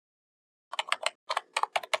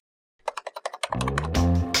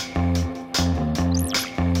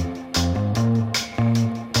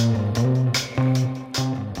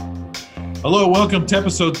Hello, welcome to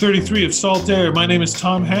episode 33 of Salt Air. My name is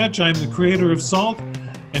Tom Hatch. I'm the creator of Salt,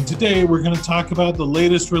 and today we're going to talk about the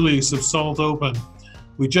latest release of Salt Open.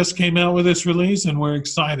 We just came out with this release and we're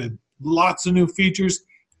excited. Lots of new features,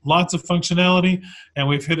 lots of functionality, and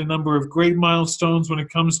we've hit a number of great milestones when it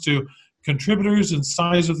comes to contributors and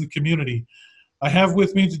size of the community. I have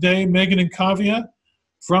with me today Megan and Kavya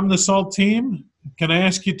from the Salt team. Can I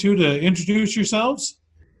ask you two to introduce yourselves?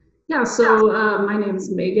 Yeah, so my name is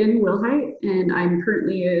Megan Wilhite, and I'm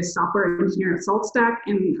currently a software engineer at SaltStack,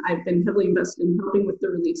 and I've been heavily invested in helping with the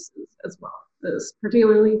releases as well, as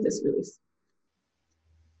particularly this release.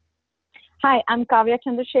 Hi, I'm Kavya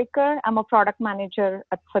Chandrasekhar. I'm a product manager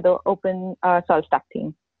for the Open SaltStack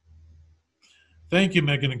team. Thank you,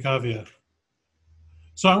 Megan and Kavya.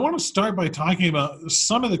 So I want to start by talking about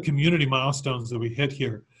some of the community milestones that we hit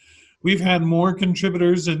here. We've had more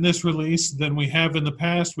contributors in this release than we have in the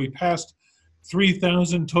past. We passed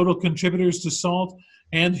 3,000 total contributors to SALT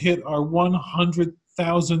and hit our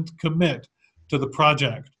 100,000th commit to the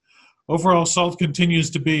project. Overall, SALT continues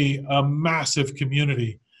to be a massive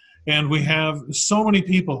community, and we have so many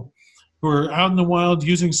people who are out in the wild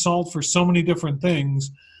using SALT for so many different things,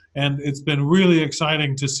 and it's been really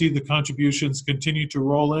exciting to see the contributions continue to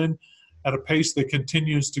roll in at a pace that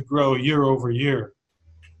continues to grow year over year.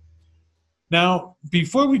 Now,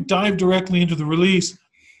 before we dive directly into the release,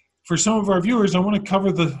 for some of our viewers, I want to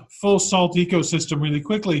cover the full SALT ecosystem really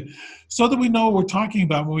quickly so that we know what we're talking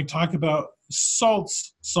about when we talk about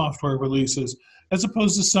SALT's software releases, as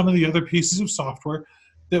opposed to some of the other pieces of software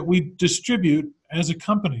that we distribute as a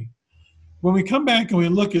company. When we come back and we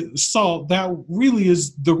look at SALT, that really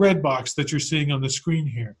is the red box that you're seeing on the screen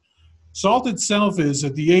here. SALT itself is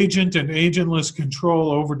the agent and agentless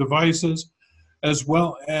control over devices, as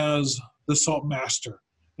well as the SALT master.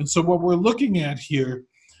 And so what we're looking at here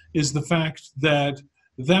is the fact that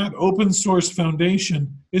that open source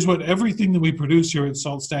foundation is what everything that we produce here at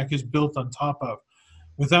SaltStack is built on top of.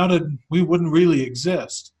 Without it, we wouldn't really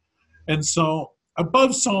exist. And so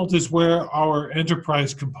above SALT is where our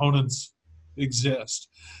enterprise components exist.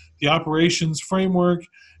 The operations framework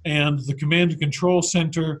and the command and control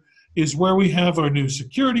center is where we have our new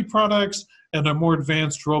security products and our more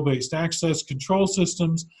advanced role-based access control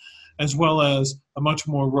systems, as well as a much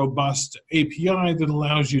more robust API that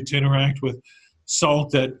allows you to interact with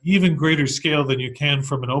SALT at even greater scale than you can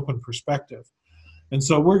from an open perspective. And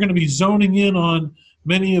so we're going to be zoning in on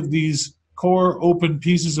many of these core open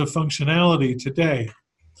pieces of functionality today.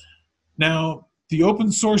 Now, the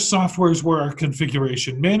open source software is where our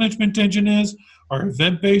configuration management engine is, our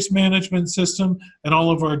event-based management system, and all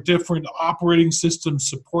of our different operating system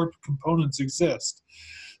support components exist.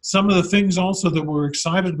 Some of the things also that we're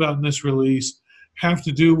excited about in this release have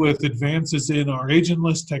to do with advances in our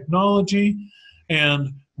agentless technology and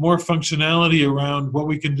more functionality around what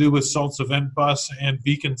we can do with SALT's event bus and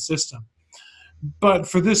beacon system. But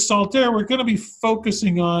for this SALT Air, we're going to be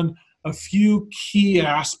focusing on a few key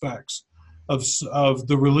aspects of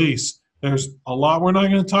the release. There's a lot we're not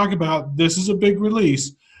going to talk about. This is a big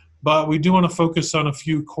release, but we do want to focus on a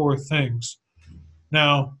few core things.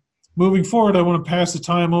 Now, moving forward, I want to pass the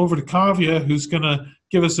time over to Kavya, who's going to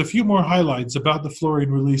give us a few more highlights about the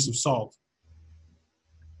Fluorine release of SALT.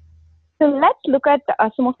 So let's look at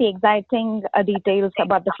some of the exciting details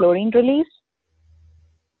about the Fluorine release.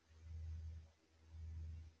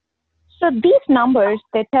 So these numbers,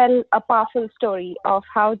 they tell a powerful story of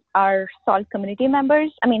how our SALT community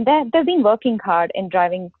members, they've been working hard in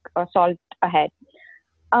driving SALT ahead.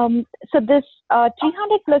 So this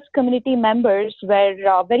 300 plus community members were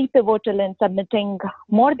very pivotal in submitting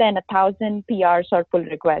more than 1,000 PRs or pull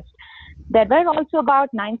requests. There were also about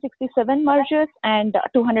 967 merges and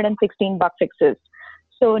 216 bug fixes.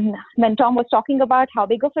 So when Tom was talking about how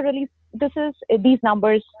big of a release this is, these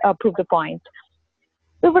numbers prove the point.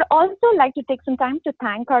 We would also like to take some time to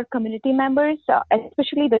thank our community members,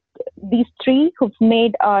 especially these three who've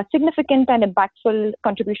made a significant and impactful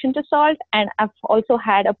contribution to SALT and have also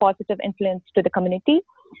had a positive influence to the community.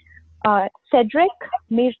 Cedric,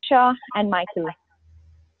 Mircha, and Michael.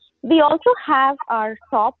 We also have our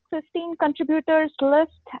top 15 contributors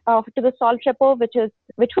list to the SALT repo,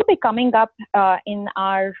 which will be coming up in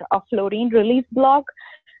our Fluorine release blog,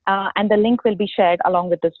 and the link will be shared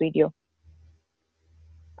along with this video.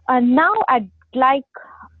 Now I'd like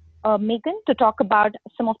Megan to talk about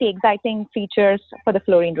some of the exciting features for the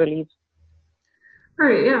Fluorine release. All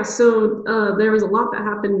right, yeah, so there was a lot that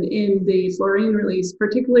happened in the Fluorine release,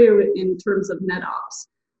 particularly in terms of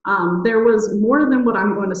NetOps. There was more than what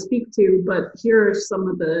I'm going to speak to, but here are some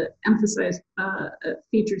of the emphasized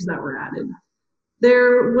features that were added.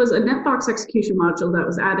 There was a netbox execution module that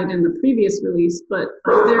was added in the previous release, but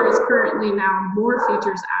there is currently now more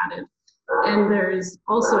features added. And there's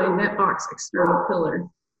also a netbox external pillar.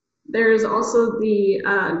 There's also the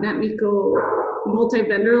NetMiko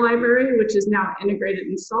multi-vendor library, which is now integrated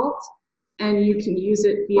in Salt, and you can use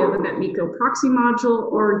it via the NetMiko proxy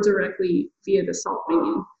module or directly via the Salt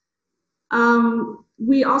menu.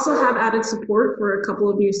 We also have added support for a couple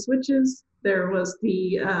of new switches. There was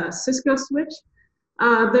the Cisco switch,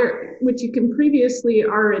 which you can previously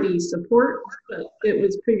already support, but it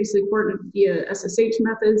was previously supported via SSH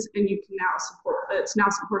methods, and you can now support. It's now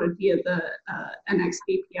supported via the NX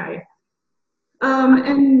API.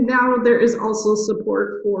 And now there is also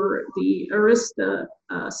support for the Arista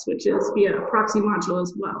switches via a proxy module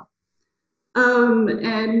as well.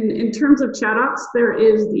 And in terms of chatbots, there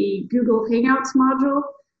is the Google Hangouts module,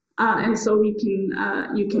 and so you can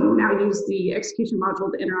now use the execution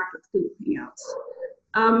module to interact with Google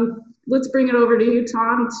Hangouts. Let's bring it over to you,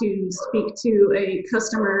 Tom, to speak to a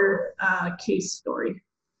customer case story.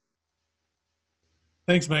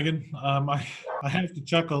 Thanks, Megan. I have to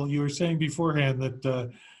chuckle. You were saying beforehand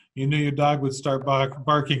that you knew your dog would start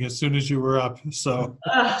barking as soon as you were up. So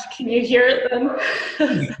can you hear it then?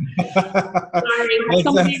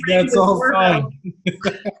 Sorry, that's all fine.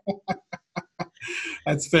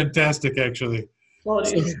 That's fantastic, actually.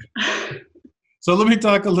 So let me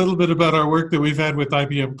talk a little bit about our work that we've had with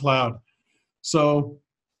IBM Cloud. So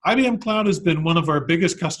IBM Cloud has been one of our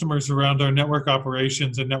biggest customers around our network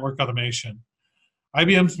operations and network automation.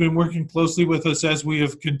 IBM's been working closely with us as we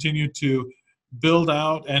have continued to build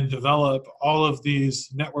out and develop all of these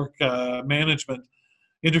network management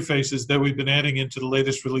interfaces that we've been adding into the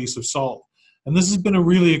latest release of SALT. And this has been a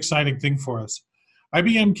really exciting thing for us.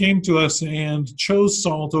 IBM came to us and chose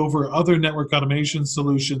SALT over other network automation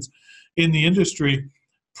solutions in the industry,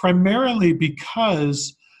 primarily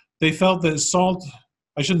because they felt that SALT,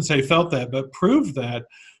 I shouldn't say felt that, but proved that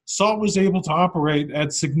SALT was able to operate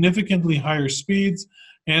at significantly higher speeds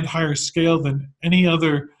and higher scale than any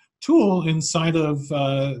other tool inside of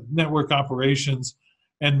network operations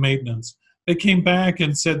and maintenance. They came back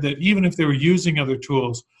and said that even if they were using other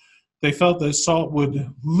tools, they felt that SALT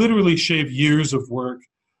would literally shave years of work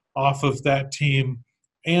off of that team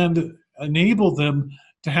and enable them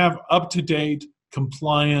to have up-to-date,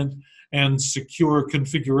 compliant, and secure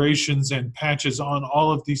configurations and patches on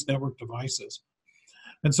all of these network devices.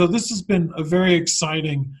 And so this has been a very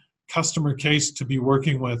exciting customer case to be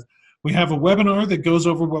working with. We have a webinar that goes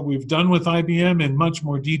over what we've done with IBM in much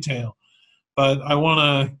more detail. But I want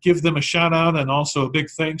to give them a shout out and also a big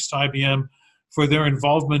thanks to IBM for their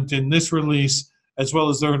involvement in this release, as well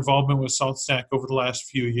as their involvement with SaltStack over the last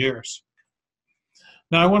few years.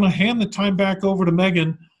 Now I want to hand the time back over to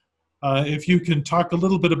Megan. If you can talk a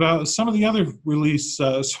little bit about some of the other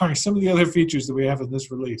some of the other features that we have in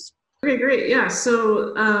this release. Okay, great. Yeah,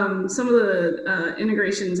 so some of the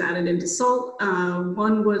integrations added into SALT.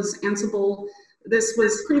 One was Ansible. This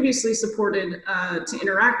was previously supported to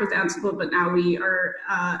interact with Ansible, but now we are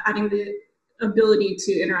adding the ability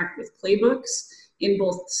to interact with playbooks in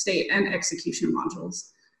both state and execution modules.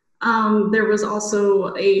 There was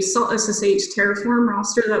also a SALT SSH Terraform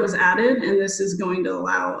roster that was added, and this is going to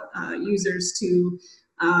allow users to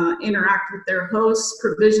interact with their hosts,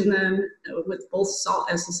 provision them with both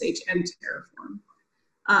SALT SSH and Terraform.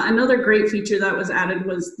 Another great feature that was added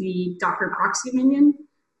was the Docker proxy minion.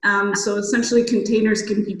 So essentially containers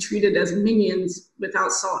can be treated as minions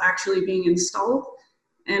without SALT actually being installed.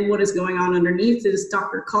 And what is going on underneath is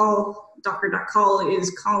docker.call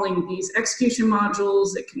is calling these execution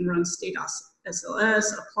modules. It can run state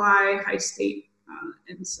SLS, apply, high state.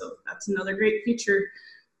 And so that's another great feature.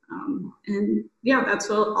 And yeah,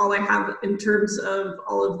 that's all I have in terms of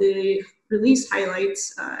all of the release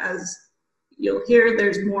highlights. As you'll hear,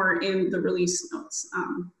 there's more in the release notes.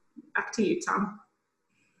 Back to you, Tom.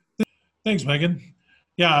 Thanks, Megan.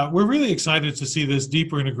 Yeah, we're really excited to see this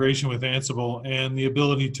deeper integration with Ansible and the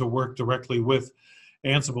ability to work directly with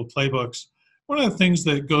Ansible playbooks. One of the things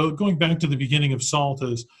that going back to the beginning of SALT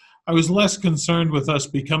is I was less concerned with us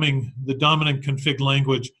becoming the dominant config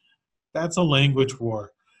language. That's a language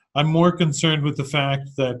war. I'm more concerned with the fact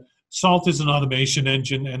that SALT is an automation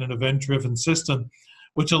engine and an event-driven system,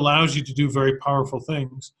 which allows you to do very powerful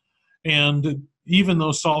things. And even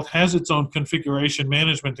though SALT has its own configuration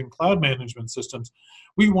management and cloud management systems,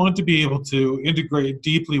 we want to be able to integrate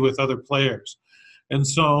deeply with other players. And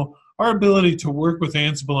so our ability to work with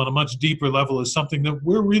Ansible on a much deeper level is something that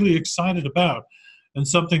we're really excited about and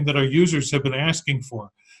something that our users have been asking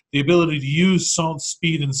for. The ability to use SALT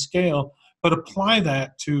speed and scale, but apply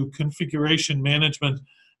that to configuration management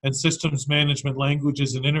and systems management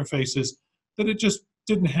languages and interfaces that it just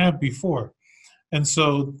didn't have before. And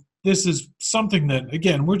so this is something that,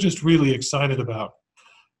 again, we're just really excited about.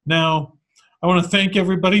 Now, I want to thank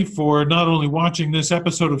everybody for not only watching this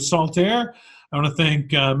episode of Salt Air. I want to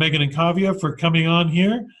thank Megan and Kavya for coming on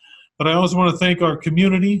here, but I also want to thank our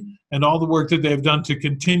community and all the work that they've done to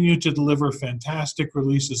continue to deliver fantastic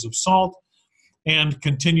releases of salt and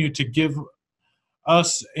continue to give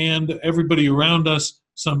us and everybody around us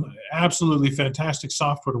some absolutely fantastic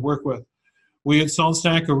software to work with. We at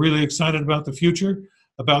SaltStack are really excited about the future,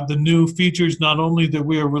 about the new features not only that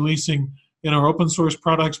we are releasing in our open source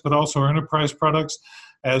products, but also our enterprise products,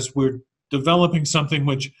 as we're developing something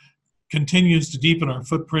which continues to deepen our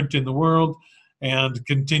footprint in the world and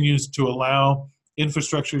continues to allow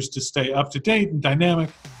infrastructures to stay up to date and dynamic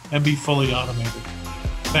and be fully automated.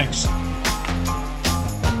 Thanks.